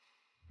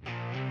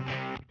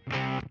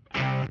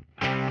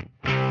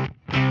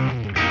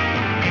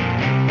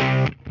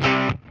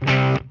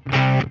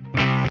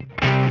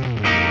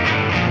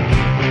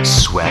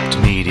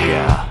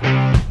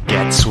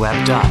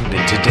swept up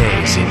in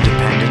today's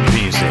independent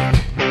music.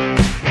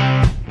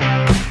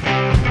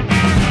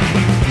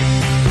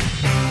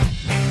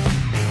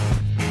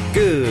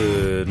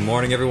 Good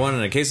morning, everyone,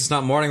 and in case it's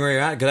not morning where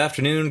you're at, good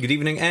afternoon, good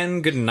evening,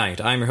 and good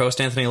night. I'm your host,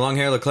 Anthony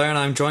Longhair LeClaire, and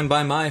I'm joined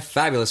by my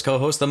fabulous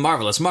co-host, the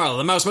marvelous Marla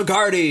the Mouse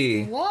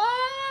McCarty.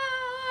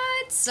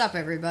 What's up,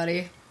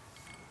 everybody?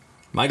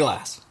 My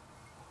glass.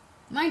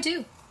 Mine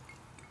too.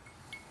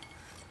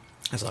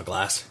 That's not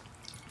glass.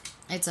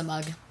 It's a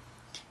mug.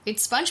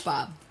 It's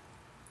SpongeBob.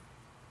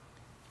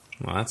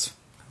 Well,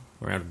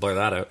 we're going to have to blur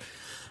that out.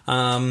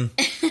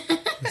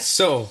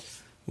 So,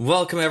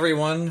 welcome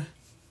everyone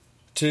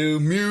to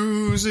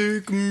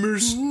Music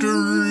Mysteries.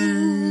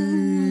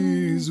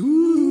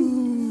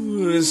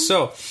 Ooh.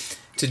 So,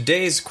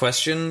 today's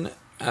question,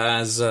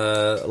 as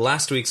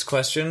last week's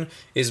question,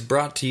 is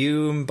brought to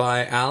you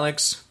by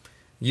Alex.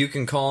 You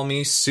can call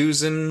me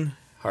Susan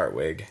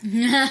Hartwig.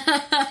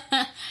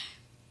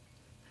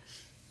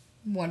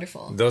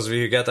 Wonderful. Those of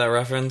you who get that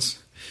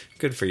reference,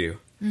 good for you.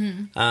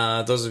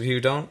 Mm-hmm. Those of you who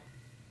don't,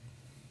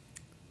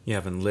 you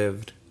haven't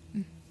lived.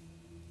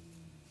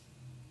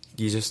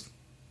 You just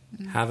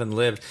haven't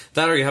lived.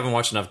 That or you haven't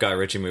watched enough Guy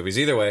Ritchie movies.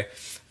 Either way.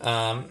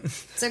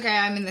 It's okay,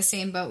 I'm in the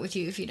same boat with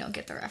you if you don't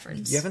get the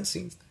reference. You haven't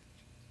seen...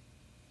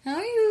 How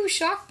are you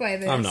shocked by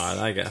this? I'm not,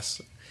 I guess.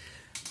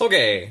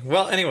 Okay,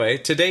 well, anyway,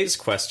 today's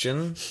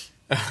question,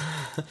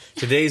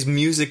 today's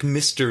music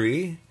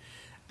mystery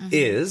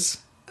is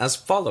as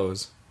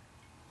follows.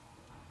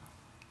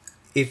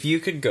 If you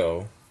could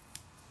go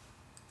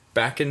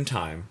back in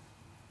time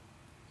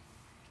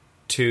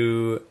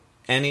to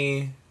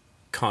any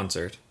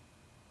concert,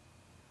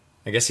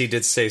 I guess he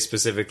did say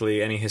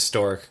specifically any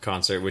historic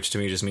concert, which to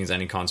me just means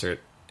any concert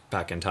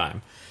back in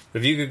time. But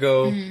if you could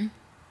go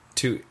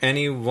to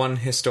any one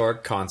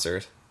historic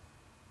concert,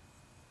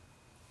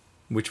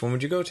 which one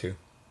would you go to?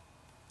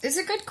 It's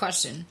a good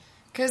question.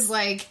 Because,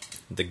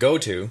 The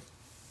go-to,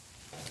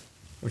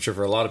 which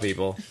for a lot of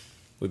people,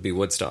 would be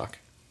Woodstock.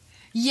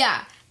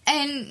 Yeah.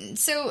 And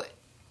so,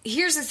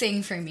 here's the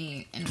thing for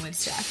me in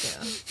Woodstock,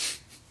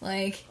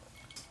 though.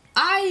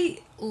 I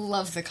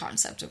love the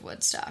concept of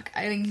Woodstock.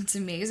 I think it's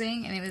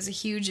amazing, and it was a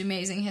huge,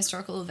 amazing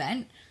historical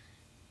event.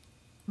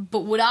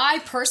 But would I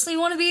personally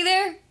want to be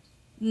there?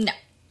 No.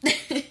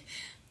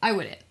 I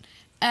wouldn't.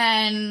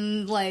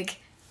 And,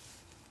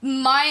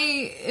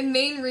 my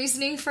main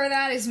reasoning for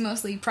that is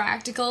mostly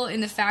practical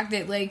in the fact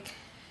that,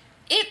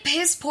 it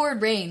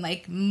piss-poured rain,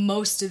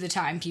 most of the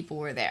time people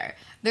were there.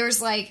 There's,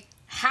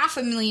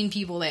 500,000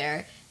 people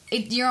there.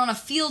 You're on a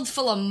field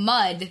full of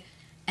mud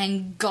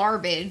and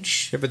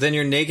garbage. Yeah, but then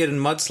you're naked and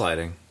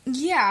mudsliding.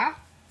 Yeah,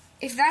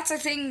 if that's a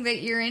thing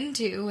that you're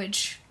into,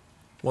 which...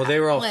 Well, they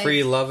were all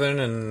free-loving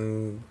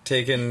and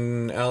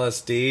taking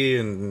LSD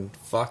and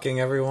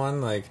fucking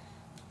everyone,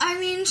 I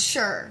mean,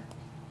 sure.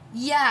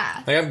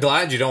 Yeah. I'm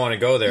glad you don't want to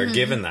go there,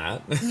 given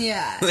that.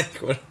 Yeah.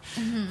 What?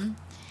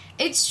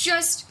 It's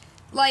just,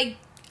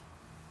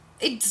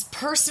 it's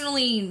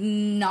personally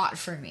not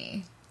for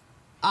me,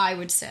 I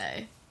would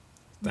say.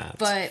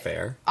 That's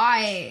fair.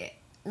 I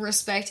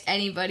respect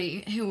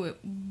anybody who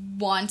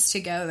wants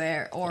to go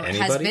there or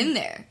Anybody? has been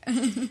there.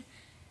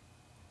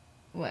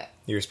 What?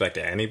 You respect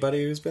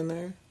anybody who's been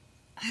there?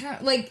 I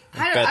don't,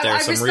 I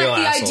respect real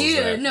the assholes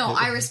idea. there. No,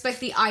 I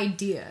respect the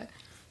idea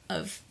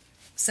of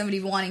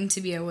somebody wanting to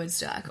be at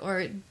Woodstock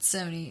or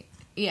somebody,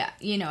 yeah,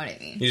 you know what I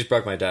mean. You just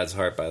broke my dad's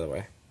heart, by the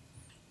way.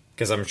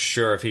 Because I'm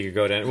sure if he could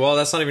go to... Well,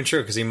 that's not even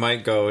true, because he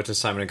might go to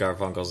Simon &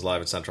 Garfunkel's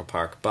live at Central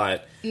Park,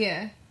 but...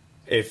 Yeah.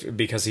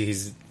 Because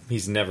he's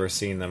never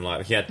seen them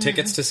live. He had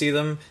tickets to see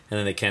them, and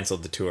then they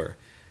canceled the tour.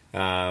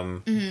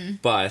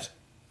 But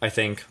I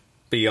think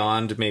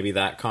beyond maybe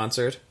that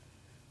concert,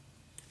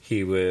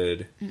 he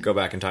would go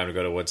back in time to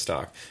go to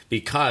Woodstock.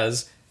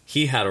 Because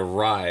he had a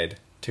ride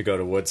to go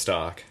to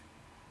Woodstock.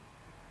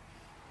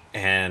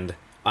 And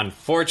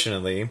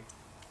unfortunately,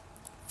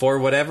 for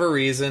whatever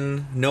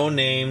reason, no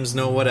names,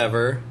 no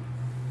whatever,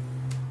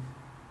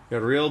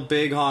 got a real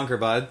big honker,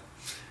 bud.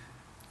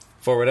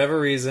 For whatever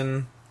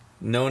reason,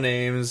 no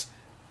names,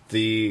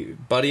 the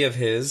buddy of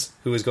his,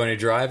 who was going to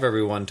drive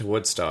everyone to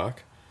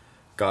Woodstock,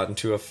 got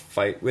into a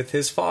fight with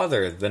his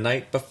father the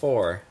night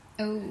before.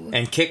 Oh.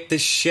 And kicked the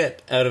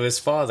shit out of his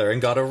father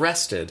and got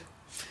arrested.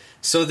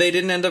 So they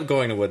didn't end up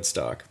going to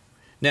Woodstock.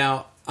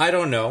 Now, I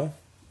don't know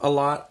a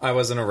lot. I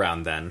wasn't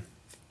around then.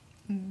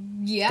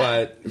 Yeah.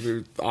 But,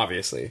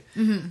 obviously.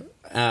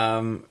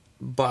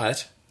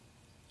 But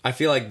I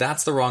feel like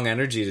that's the wrong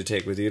energy to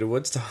take with you to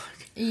Woodstock.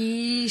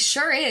 He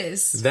sure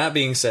is. That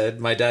being said,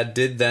 my dad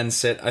did then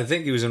sit... I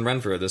think he was in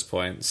Renfrew at this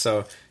point.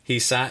 So he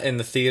sat in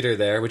the theater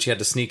there, which he had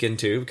to sneak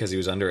into because he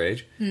was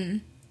underage.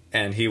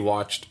 And he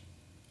watched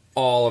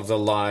all of the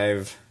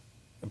live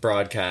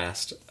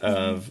broadcast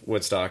of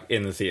Woodstock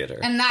in the theater.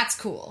 And that's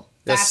cool.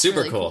 That's super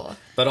really cool.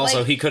 But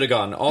also, he could have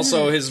gone.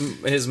 Also,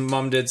 his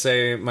mom did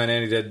say, my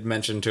nanny did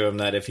mention to him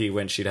that if he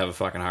went, she'd have a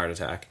fucking heart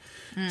attack.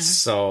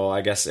 So I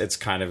guess it's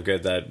kind of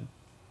good that...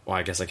 Well,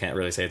 I guess I can't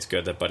really say it's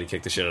good that Buddy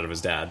kicked the shit out of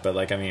his dad. But,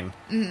 I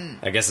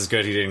guess it's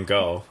good he didn't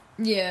go.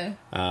 Yeah.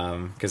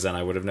 Because then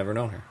I would have never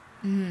known her.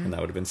 and that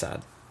would have been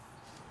sad.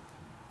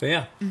 But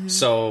yeah,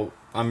 so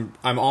I'm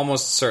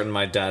almost certain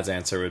my dad's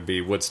answer would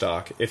be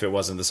Woodstock if it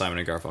wasn't the Simon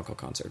and Garfunkel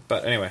concert.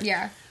 But anyway,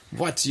 Yeah.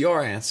 what's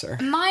your answer?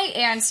 My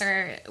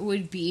answer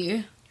would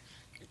be,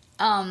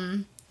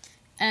 and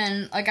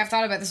like I've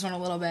thought about this one a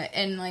little bit,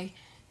 and like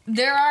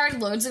there are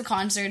loads of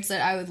concerts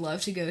that I would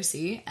love to go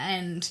see,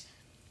 and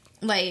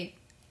like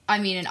I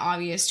mean an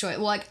obvious choice.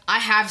 Well, like I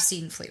have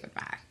seen Fleetwood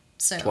Mac,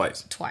 so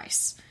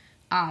twice.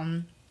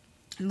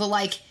 But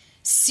like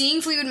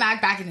seeing Fleetwood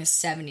Mac back in the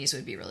 70s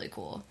would be really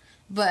cool.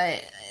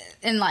 But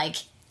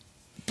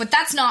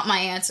that's not my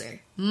answer.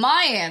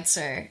 My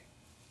answer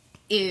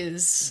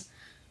is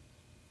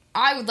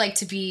I would like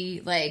to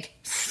be like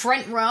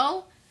front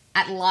row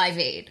at Live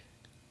Aid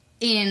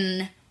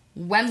in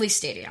Wembley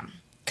Stadium.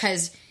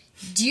 Because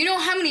do you know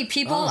how many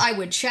people I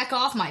would check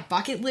off my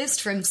bucket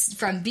list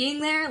from being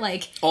there?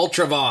 Like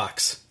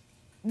Ultravox.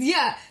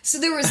 Yeah, so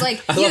there was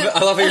like I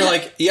love how you're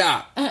like,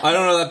 yeah, I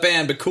don't know that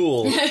band, but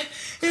cool. It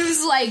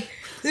was like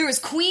there was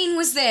Queen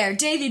was there,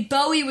 David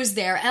Bowie was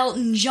there,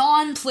 Elton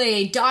John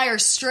played, Dire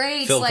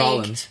Straits, Phil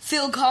Collins.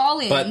 Phil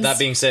Collins. But that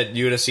being said,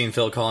 you would have seen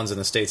Phil Collins in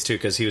the States too,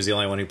 because he was the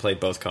only one who played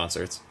both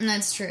concerts.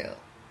 That's true.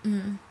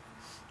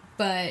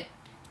 But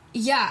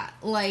yeah,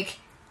 like.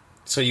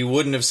 So you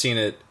wouldn't have seen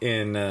it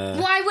in.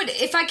 Well, I would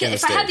if I had the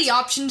States.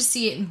 option to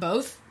see it in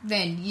both.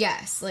 Then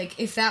yes, like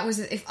if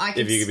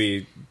you could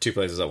be two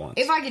places at once.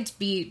 If I could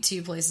be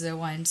two places at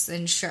once,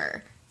 then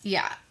sure,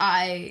 yeah,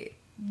 I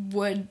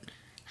would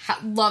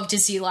love to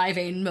see Live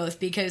Aid in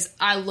both because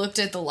I looked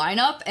at the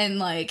lineup and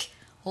like,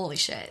 holy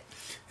shit.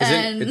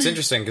 It's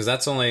interesting because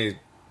that's only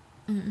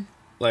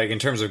like in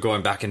terms of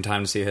going back in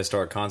time to see a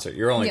historic concert.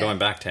 You're only going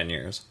back 10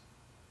 years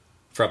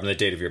from the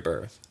date of your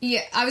birth.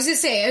 Yeah, I was gonna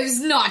say it was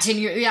not 10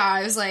 years. Yeah,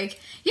 I was like,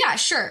 yeah,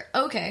 sure,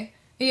 okay.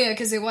 Yeah,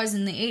 because it was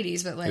in the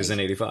 80s, but like... It was in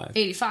 85.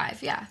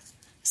 85, yeah.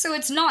 So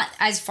it's not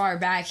as far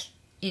back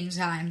in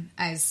time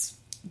as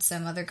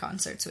some other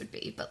concerts would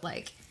be, but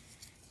like,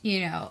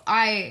 you know,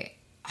 I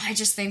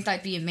just think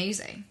that'd be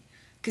amazing.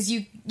 Because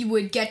you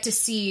would get to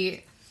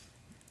see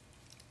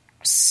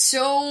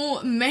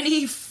so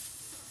many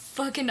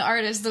fucking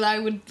artists that I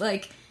would,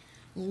 like,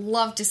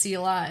 love to see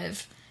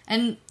live.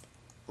 And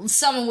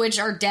some of which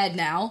are dead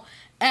now.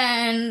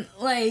 And,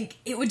 like,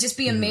 it would just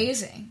be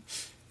amazing.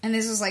 And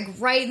this was, like,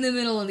 right in the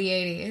middle of the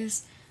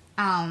 80s.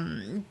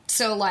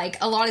 So, like,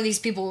 a lot of these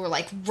people were,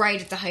 like,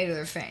 right at the height of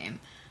their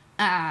fame.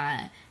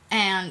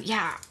 And,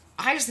 yeah,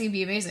 I just think it'd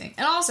be amazing.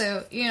 And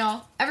also, you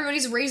know,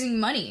 everybody's raising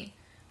money,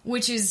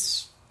 which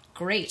is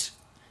great.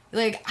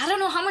 Like, I don't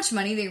know how much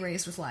money they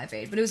raised with Live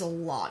Aid, but it was a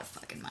lot of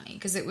fucking money.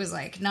 Because it was,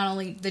 like, not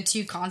only the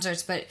two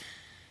concerts, but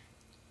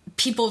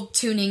people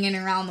tuning in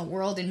around the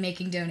world and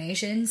making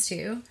donations,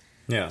 too.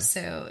 Yeah.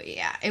 So,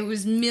 yeah, it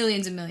was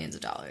millions and millions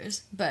of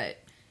dollars. But...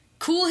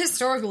 cool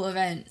historical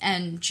event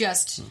and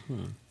just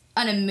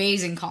an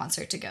amazing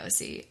concert to go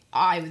see,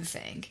 I would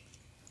think.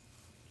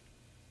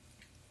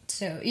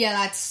 So,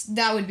 yeah,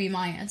 that would be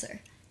my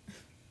answer.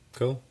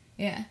 Cool.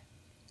 Yeah.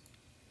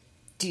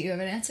 Do you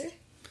have an answer?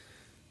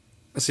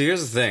 So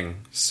here's the thing.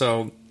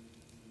 So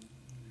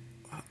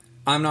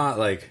I'm not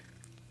like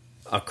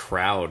a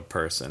crowd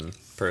person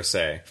per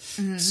se.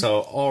 So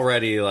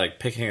already like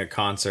picking a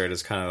concert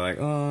is kind of like,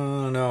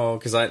 oh no,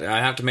 because I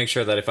have to make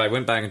sure that if I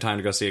went back in time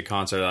to go see a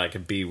concert, I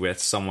could be with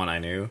someone I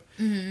knew.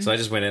 So I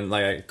just went in,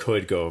 like I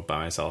could go by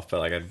myself, but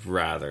like I'd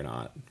rather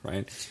not,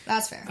 right?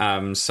 That's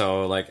fair.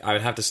 So like I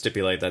would have to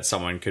stipulate that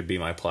someone could be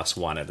my plus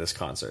one at this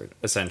concert,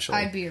 essentially.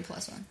 I'd be your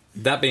plus one.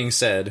 That being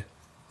said,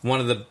 one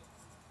of the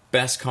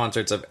best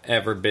concerts I've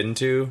ever been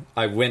to,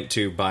 I went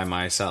to by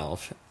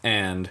myself,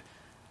 and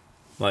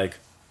like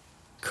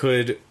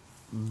could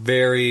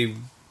very,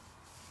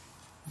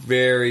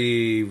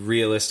 very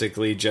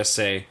realistically just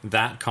say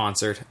that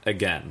concert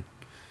again.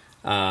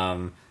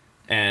 And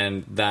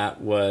that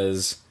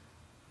was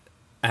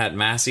at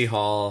Massey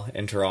Hall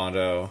in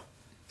Toronto,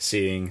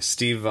 seeing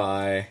Steve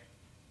Vai,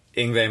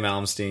 Yngwie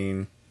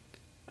Malmsteen,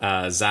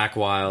 Zakk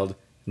Wylde,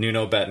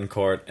 Nuno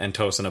Bettencourt, and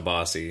Tosin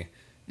Abasi.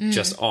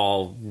 Just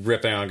all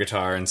ripping on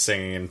guitar and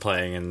singing and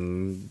playing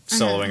and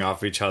soloing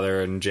off each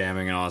other and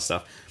jamming and all that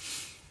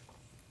stuff.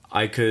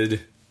 I could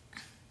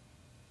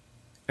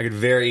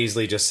very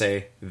easily just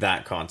say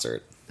that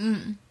concert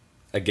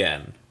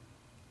again.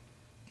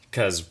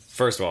 Because,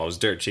 first of all, it was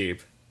dirt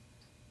cheap.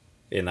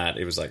 In that,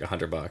 it was like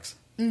 $100.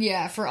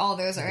 Yeah, for all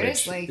those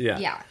artists,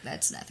 yeah,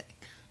 that's nothing.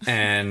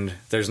 And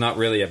there's not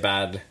really a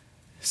bad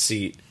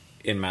seat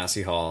in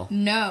Massey Hall.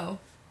 No.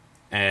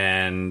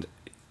 And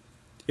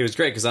it was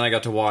great, because then I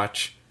got to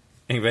watch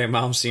Yngwie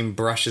Malmsteen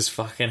brush his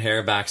fucking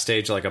hair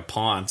backstage like a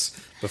ponce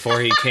before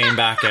he came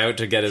back out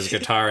to get his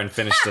guitar and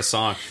finish the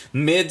song.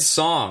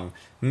 Mid-song,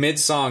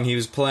 he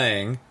was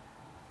playing,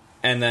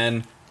 and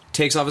then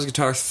takes off his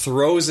guitar,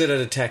 throws it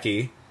at a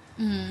techie,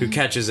 who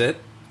catches it,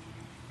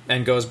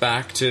 and goes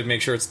back to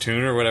make sure it's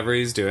tuned or whatever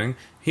he's doing.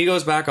 He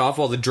goes back off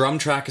while the drum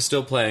track is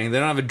still playing. They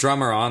don't have a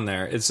drummer on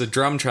there. It's a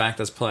drum track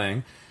that's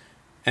playing.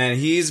 And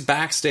he's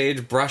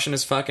backstage brushing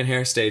his fucking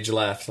hair stage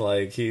left.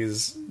 Like,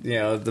 he's,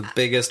 the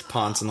biggest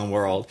ponce in the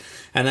world.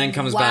 And then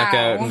comes back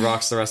out and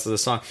rocks the rest of the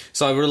song.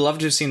 So I would love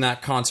to have seen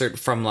that concert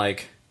from,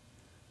 like,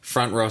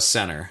 front row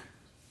center.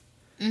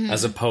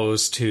 As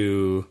opposed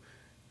to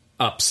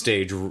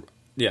upstage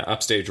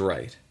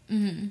right.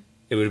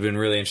 It would have been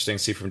really interesting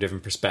to see from a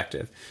different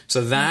perspective.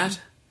 So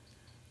that...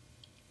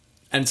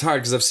 And it's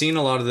hard, because I've seen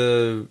a lot of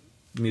the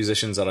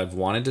musicians that I've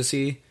wanted to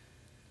see.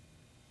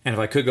 And if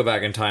I could go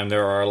back in time,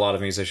 there are a lot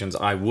of musicians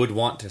I would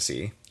want to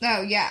see.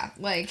 Oh, yeah.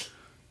 Like...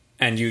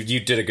 And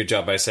you did a good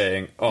job by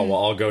saying, well,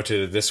 I'll go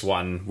to this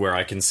one where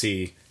I can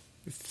see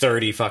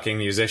 30 fucking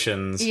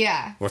musicians.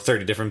 Yeah. Or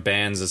 30 different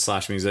bands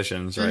 /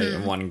 musicians, right,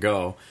 in one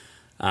go.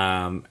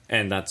 And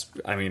that's,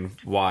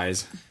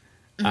 wise.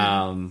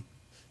 That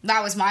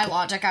was my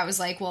logic. I was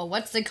like, well,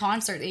 what's the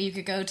concert that you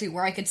could go to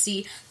where I could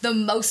see the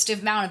most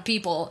amount of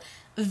people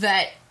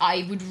that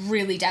I would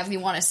really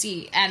definitely want to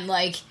see? And,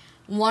 like,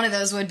 one of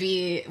those would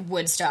be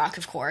Woodstock,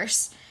 of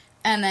course.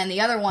 And then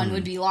the other one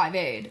would be Live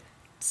Aid.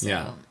 So.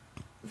 Yeah.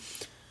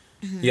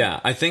 Yeah,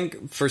 I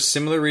think for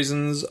similar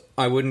reasons,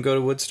 I wouldn't go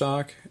to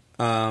Woodstock.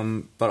 But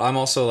I'm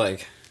also,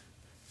 like,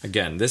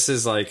 again, this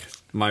is, like,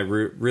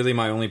 really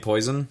my only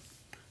poison.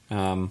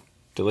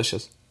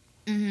 Delicious.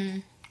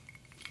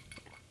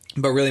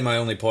 But really my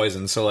only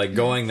poison. So, like,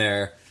 going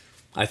there,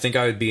 I think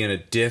I would be in a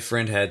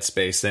different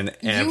headspace than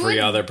every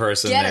other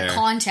person there. Get a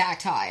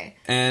contact high.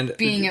 And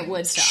being at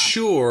Woodstock.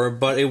 Sure,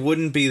 but it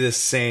wouldn't be the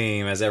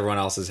same as everyone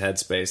else's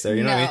headspace there.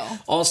 You know what I mean?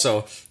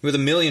 Also, with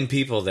 1 million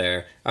people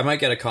there, I might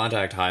get a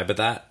contact high, but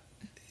that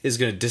is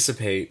going to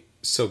dissipate.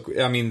 So,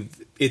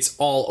 it's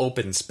all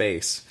open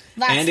space.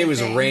 And it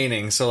was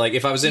raining, so, like,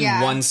 if I was in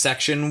one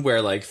section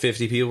where, like,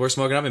 50 people were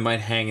smoking up, it might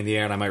hang in the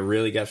air and I might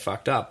really get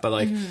fucked up. But,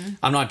 like,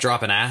 I'm not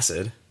dropping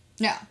acid.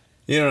 No.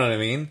 You know what I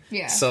mean?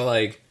 Yeah. So,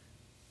 like,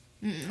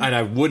 and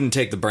I wouldn't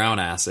take the brown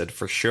acid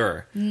for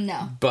sure.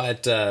 No.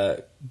 But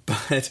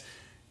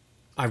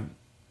I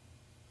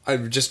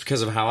just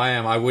because of how I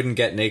am, I wouldn't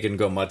get naked and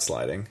go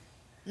mudsliding.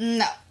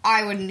 No,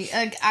 I wouldn't.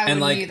 I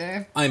wouldn't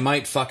either. I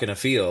might fuck in a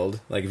field,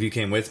 like, if you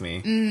came with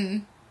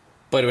me.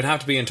 But it would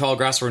have to be in tall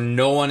grass where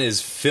no one is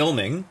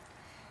filming.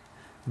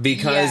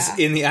 Because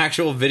in the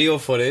actual video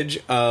footage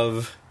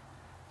of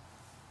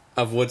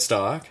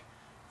Woodstock,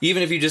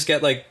 even if you just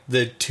get, like,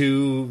 the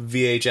 2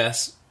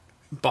 VHS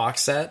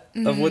box set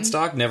of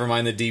Woodstock, never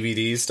mind the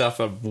DVD stuff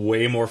of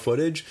way more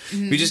footage, if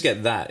you just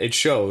get that, it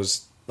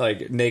shows,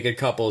 like, naked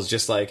couples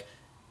just, like,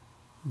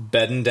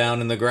 bedding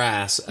down in the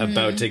grass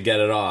about to get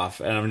it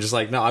off. And I'm just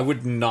like, no, I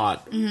would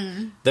not.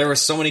 There were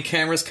so many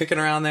cameras kicking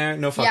around there.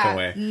 No fucking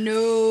way.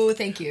 No,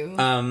 thank you.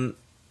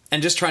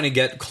 And just trying to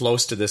get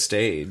close to the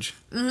stage.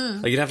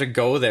 Like, you'd have to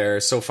go there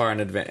so far in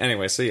advance.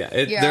 Anyway, so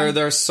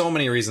there are so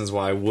many reasons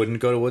why I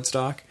wouldn't go to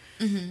Woodstock.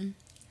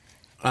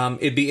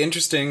 It'd be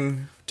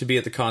interesting to be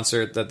at the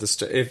concert that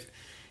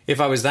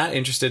if I was that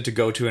interested to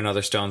go to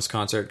another Stones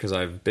concert, because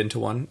I've been to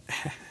one.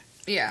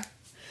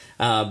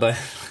 But,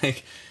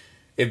 like,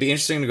 it'd be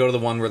interesting to go to the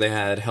one where they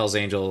had Hell's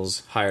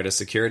Angels hired as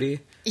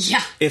security.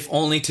 Yeah. If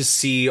only to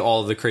see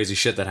all the crazy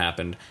shit that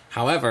happened.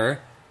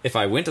 However, if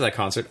I went to that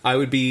concert, I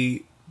would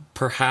be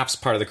perhaps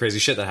part of the crazy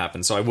shit that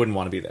happened, so I wouldn't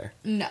want to be there.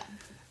 No.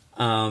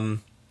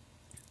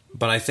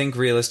 But I think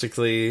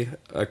realistically,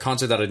 a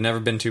concert that I'd never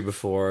been to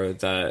before,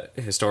 that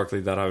historically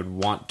that I would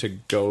want to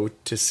go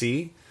to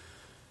see,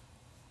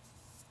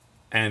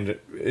 and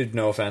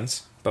no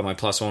offense, but my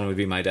plus one would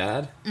be my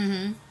dad.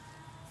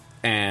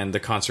 And the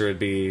concert would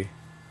be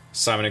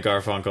Simon and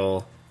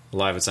Garfunkel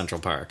live at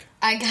Central Park.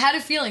 I had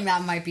a feeling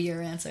that might be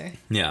your answer.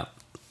 Yeah.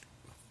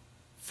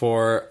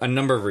 For a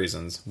number of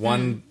reasons.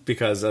 One,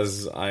 because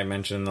as I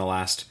mentioned in the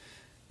last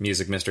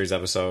Music Mysteries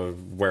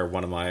episode, where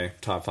one of my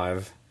top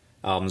 5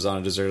 albums on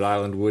a desert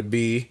island would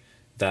be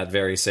that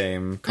very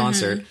same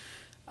concert.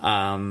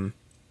 In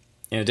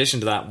addition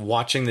to that,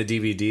 watching the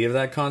DVD of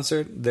that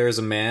concert, there's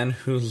a man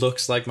who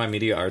looks like my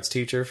media arts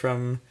teacher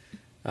from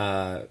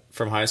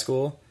high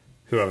school,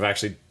 who I've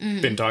actually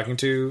been talking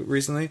to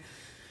recently.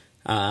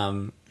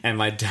 And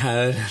my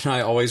dad and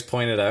I always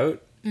pointed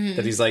out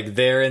that he's, like,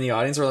 there in the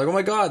audience. We're like, oh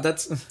my god,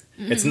 that's...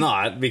 It's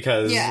not,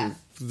 because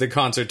the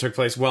concert took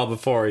place well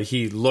before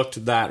he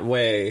looked that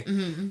way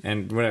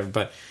and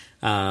whatever.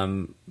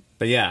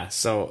 But yeah,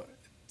 so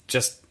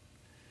just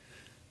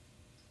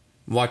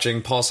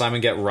watching Paul Simon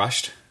get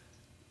rushed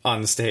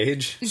on the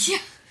stage.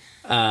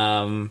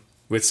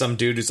 With some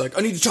dude who's like,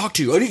 I need to talk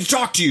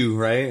to you,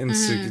 right? And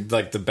so,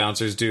 like, the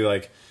bouncers do,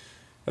 like,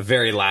 a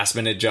very last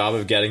minute job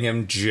of getting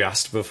him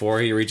just before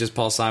he reaches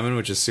Paul Simon,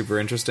 which is super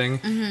interesting.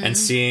 And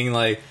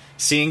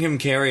seeing him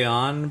carry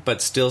on,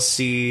 but still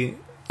see,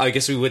 I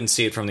guess we wouldn't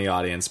see it from the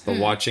audience, but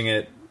watching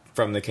it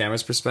from the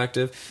camera's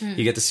perspective,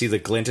 you get to see the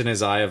glint in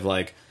his eye of,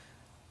 like,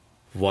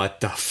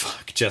 what the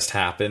fuck just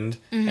happened?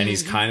 And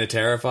he's kind of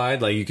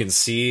terrified. Like, you can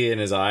see in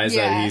his eyes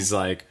that he's,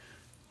 like,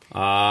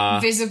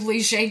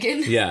 visibly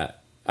shaken. Yeah.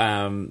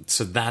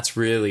 So that's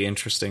really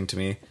interesting to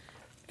me.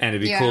 And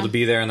it'd be cool to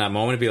be there in that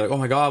moment and be like, oh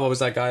my god, what was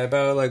that guy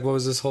about? Like, what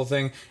was this whole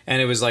thing? And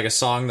it was, like, a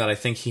song that I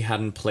think he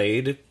hadn't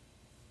played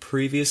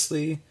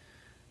previously,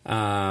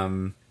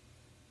 and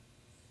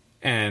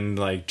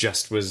like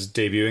just was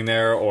debuting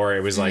there, or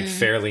it was like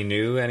fairly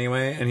new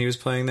anyway, and he was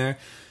playing there.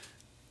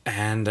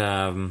 And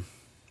I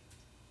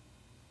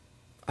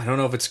don't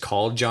know if it's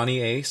called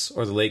Johnny Ace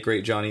or the late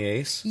great Johnny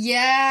Ace.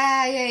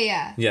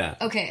 Yeah. Yeah.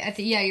 Okay,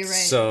 you're right.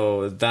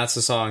 So that's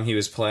the song he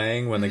was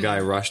playing when the guy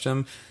rushed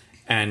him,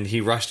 and he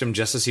rushed him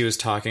just as he was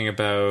talking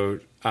about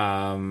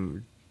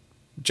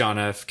John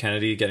F.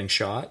 Kennedy getting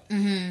shot.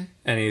 Mm-hmm.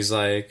 And he's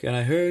like, and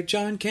I heard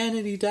John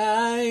Kennedy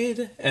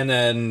died. And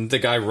then the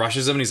guy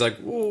rushes him and he's like,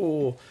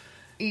 whoa.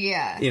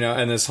 Yeah. You know,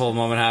 and this whole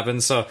moment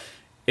happens. So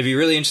it'd be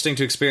really interesting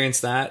to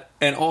experience that.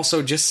 And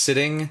also just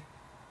sitting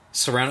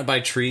surrounded by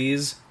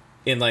trees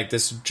in like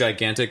this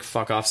gigantic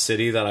fuck off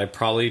city that I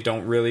probably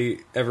don't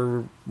really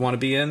ever want to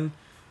be in,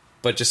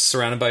 but just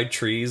surrounded by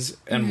trees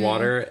and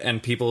water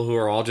and people who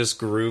are all just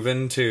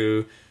grooving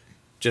to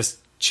just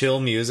chill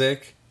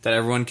music that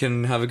everyone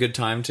can have a good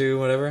time to,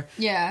 whatever.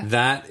 Yeah.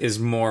 That is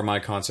more my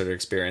concert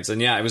experience.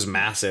 And yeah, it was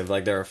massive.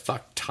 Like there were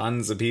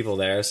tons of people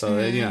there. So,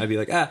 you know, I'd be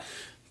like,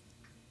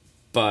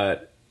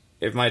 But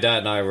if my dad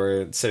and I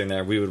were sitting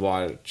there, we would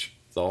watch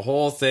the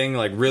whole thing,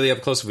 like really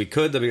up close if we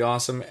could. That'd be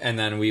awesome. And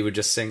then we would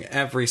just sing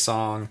every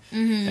song.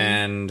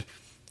 And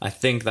I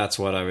think that's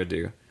what I would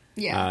do.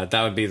 Yeah.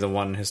 That would be the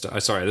one.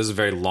 Sorry, this is a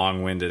very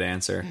long-winded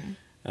answer.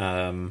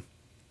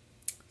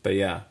 But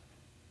yeah,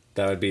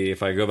 that would be,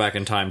 if I go back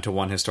in time to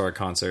one historic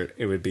concert,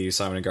 it would be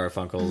Simon and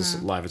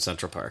Garfunkel's Live at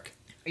Central Park.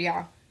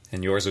 Yeah.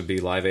 And yours would be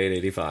Live Aid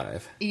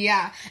 85.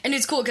 Yeah. And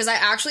it's cool because I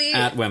actually...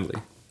 At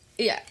Wembley.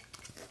 Yeah.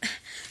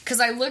 Because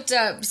I looked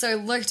up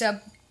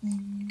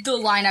the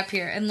lineup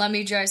here, and let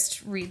me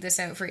just read this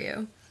out for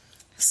you.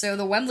 So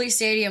the Wembley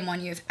Stadium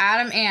one, you have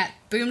Adam Ant,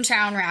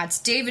 Boomtown Rats,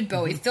 David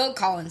Bowie, Phil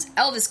Collins,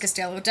 Elvis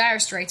Costello, Dire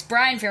Straits,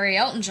 Brian Ferry,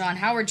 Elton John,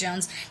 Howard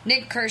Jones,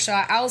 Nick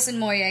Kershaw, Alison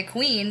Moyet,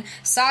 Queen,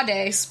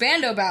 Sade,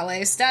 Spandau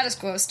Ballet, Status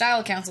Quo,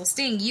 Style Council,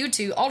 Sting,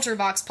 U2,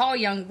 Ultravox, Paul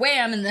Young,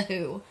 Wham, and The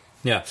Who.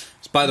 Yeah.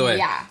 By the way,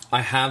 Yeah.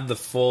 I have the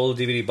full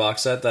DVD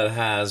box set that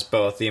has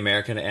both the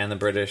American and the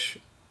British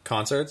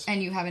concerts.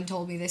 And you haven't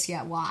told me this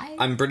yet. Why?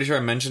 I'm pretty sure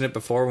I mentioned it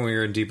before when we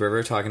were in Deep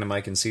River talking to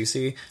Mike and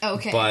Cece.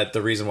 Okay. But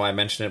the reason why I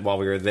mentioned it while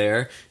we were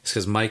there is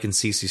because Mike and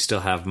Cece still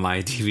have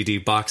my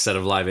DVD box set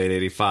of Live Aid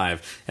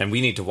 85, and we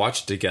need to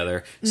watch it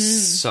together.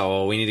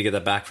 So we need to get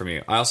that back from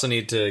you. I also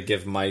need to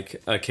give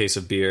Mike a case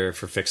of beer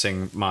for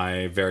fixing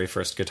my very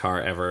first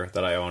guitar ever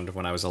that I owned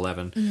when I was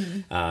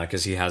 11,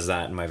 because he has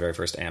that in my very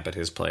first amp at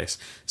his place.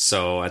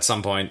 So at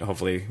some point,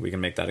 hopefully, we can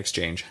make that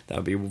exchange. That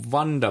would be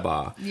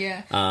wunderbar.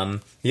 Yeah.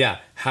 Yeah,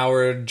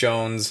 Howard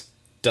Jones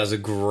does a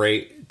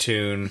great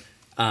tune.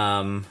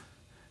 I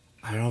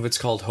don't know if it's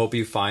called Hope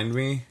You Find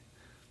Me,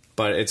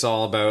 but it's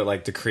all about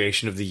like the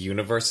creation of the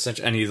universe,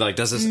 essentially. And he like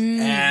does this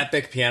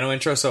epic piano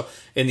intro. So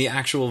in the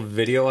actual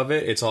video of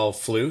it, it's all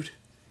flute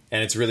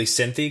and it's really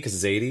synthy because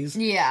it's 80s.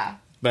 Yeah.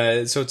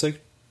 But so it's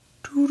like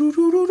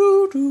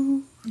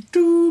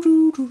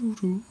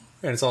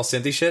and it's all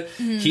synthy shit.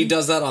 He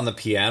does that on the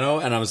piano,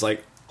 and I was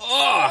like,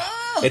 oh!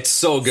 It's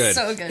so good.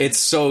 So good. It's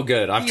so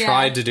good. I've Yeah.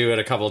 tried to do it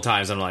a couple of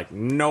times. I'm like,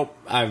 nope.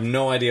 I have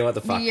no idea what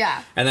the fuck.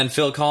 Yeah. And then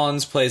Phil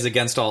Collins plays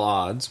Against All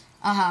Odds.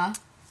 Uh-huh.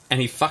 And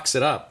he fucks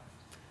it up,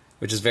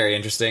 which is very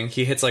interesting.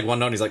 He hits like one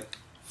note and he's like,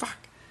 fuck.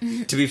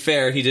 To be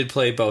fair, he did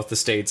play both the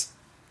States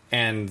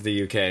and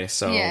the UK,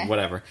 so Yeah.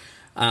 whatever.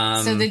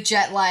 So the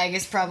jet lag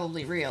is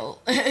probably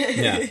real.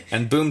 Yeah.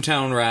 And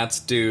Boomtown Rats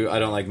do I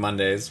Don't Like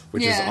Mondays,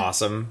 which is Yeah.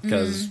 awesome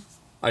because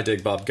I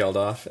dig Bob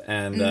Geldof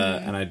and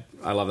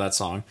I love that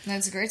song.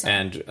 That's a great song.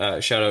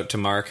 And shout out to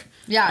Mark,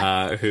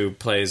 Yeah. who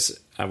plays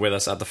with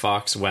us at the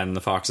Fox when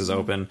the Fox is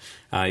open.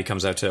 He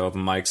comes out to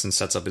open mics and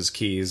sets up his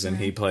keys, and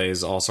he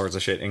plays all sorts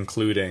of shit,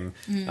 including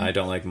I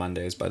Don't Like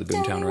Mondays by the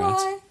Boomtown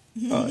Rats.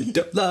 I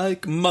don't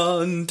like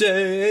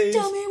Mondays.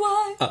 Tell me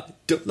why. I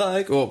don't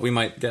like... Oh, we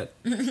might get...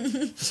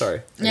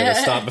 Sorry. I gotta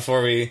stop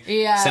before we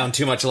sound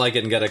too much like it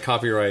and get a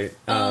copyright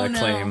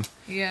claim.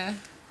 Yeah.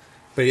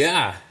 But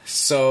yeah,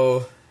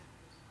 so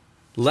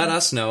let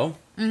us know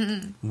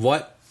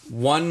what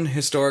one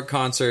historic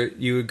concert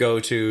you would go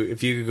to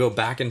if you could go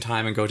back in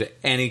time and go to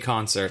any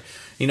concert.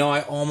 You know,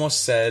 I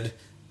almost said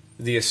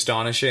the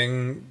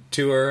Astonishing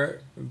tour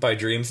by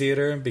Dream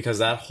Theater because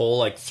that whole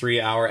like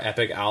 3-hour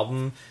epic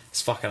album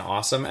is fucking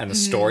awesome and the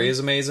story is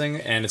amazing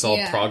and it's all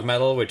prog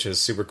metal, which is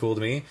super cool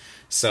to me.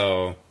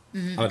 So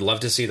I would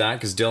love to see that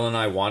because Dylan and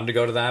I wanted to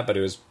go to that, but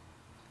it was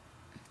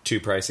too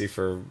pricey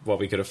for what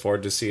we could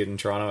afford to see it in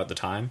Toronto at the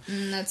time.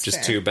 That's just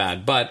fair. too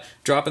bad. But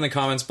drop in the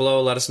comments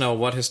below. Let us know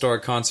what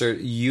historic concert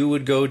you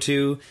would go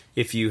to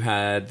if you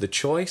had the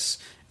choice.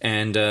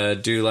 And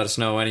do let us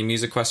know any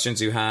music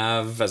questions you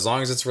have. As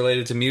long as it's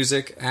related to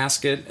music,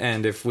 ask it.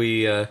 And if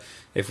we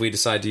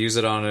decide to use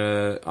it on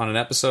an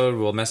episode,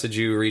 we'll message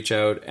you, reach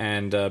out,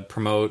 and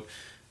promote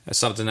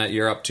something that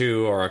you're up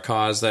to or a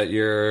cause that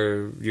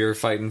you're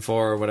fighting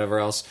for or whatever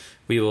else.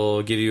 We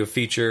will give you a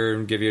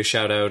feature, give you a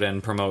shout out,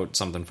 and promote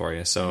something for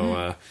you.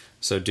 So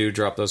so do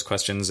drop those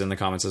questions in the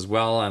comments as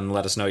well, and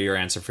let us know your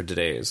answer for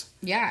today's.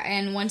 Yeah,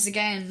 and once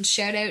again,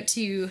 shout out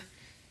to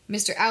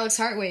Mr. Alex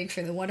Hartwig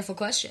for the wonderful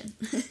question.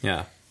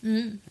 Yeah.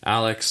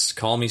 Alex,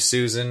 call me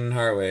Susan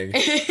Hartwig.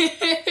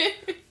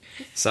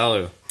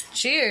 Salut.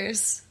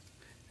 Cheers.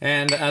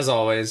 And as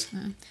always,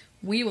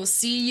 We will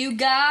see you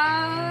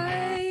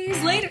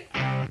guys later.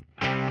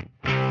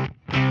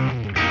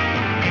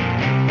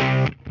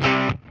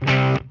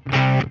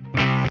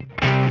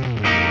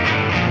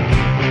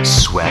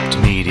 Swept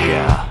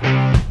Media.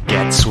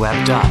 Get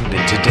swept up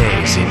in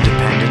today's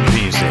independent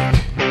music.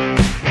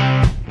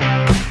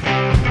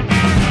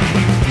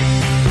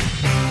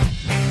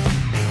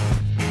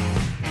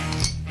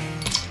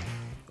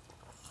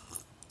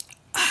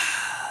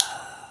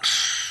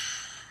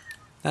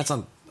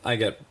 I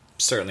get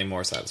certainly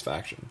more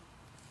satisfaction.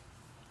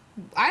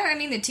 I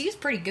mean, the tea is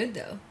pretty good,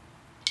 though.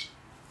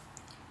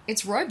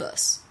 It's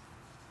rooibos.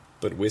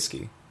 But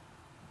whiskey.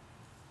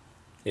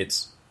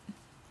 It's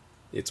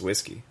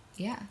whiskey.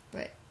 Yeah,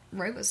 but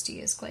rooibos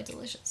tea is quite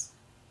delicious.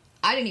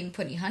 I didn't even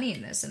put any honey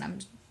in this, and I'm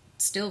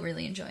still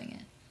really enjoying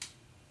it.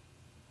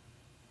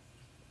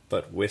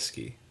 But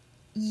whiskey.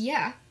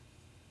 Yeah.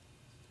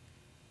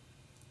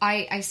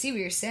 I see what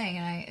you're saying,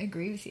 and I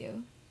agree with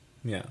you.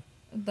 Yeah.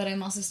 But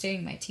I'm also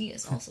stating my tea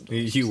is also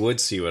delicious. You would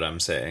see what I'm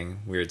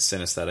saying. Weird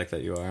synesthetic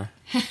that you are.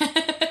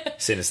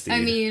 Synesthete, I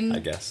mean... I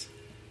guess.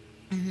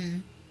 Mm-hmm.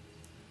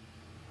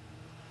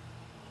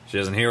 She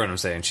doesn't hear what I'm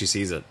saying. She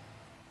sees it.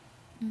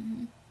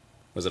 Mm-hmm.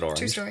 Was it orange?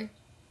 True story.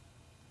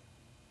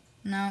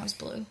 No, it was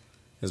blue. It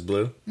was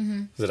blue?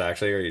 Mm-hmm. Was it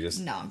actually, or are you just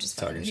No, I'm just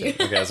talking fucking shit? with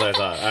you. Okay, that's what I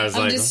thought. I was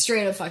I'm like... just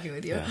straight up fucking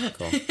with you. Yeah,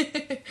 cool.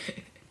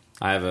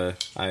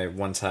 I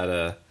once had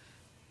a...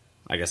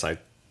 I guess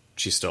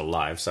she's still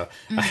alive, so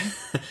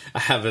I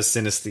have a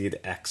synesthete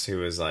ex who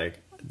was like,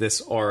 this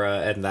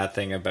aura and that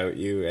thing about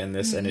you and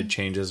this and it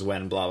changes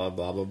when blah blah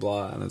blah blah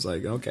blah, and it's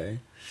like, okay,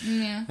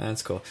 Yeah.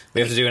 that's cool.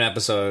 We have to do an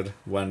episode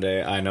one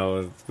day. I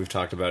know we've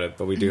talked about it,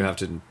 but we do have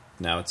to,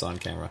 now it's on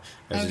camera,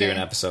 we have to do an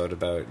episode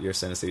about your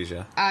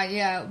synesthesia.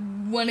 Yeah,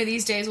 one of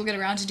these days we'll get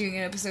around to doing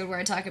an episode where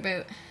I talk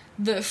about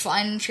the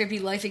fun,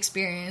 trippy life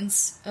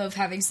experience of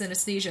having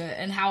synesthesia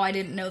and how I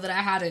didn't know that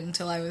I had it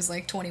until I was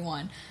like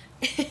 21.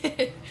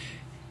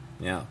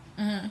 Yeah.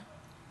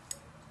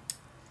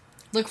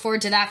 Look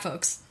forward to that,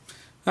 folks.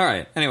 All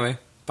right. Anyway,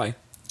 bye.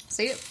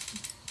 See you.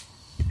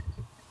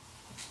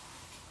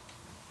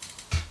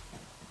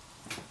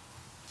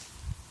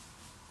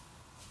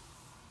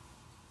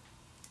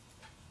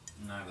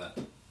 Now I have that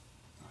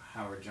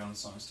Howard Jones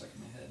song stuck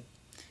in my head.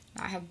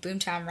 I have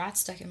Boomtown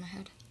Rats stuck in my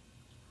head.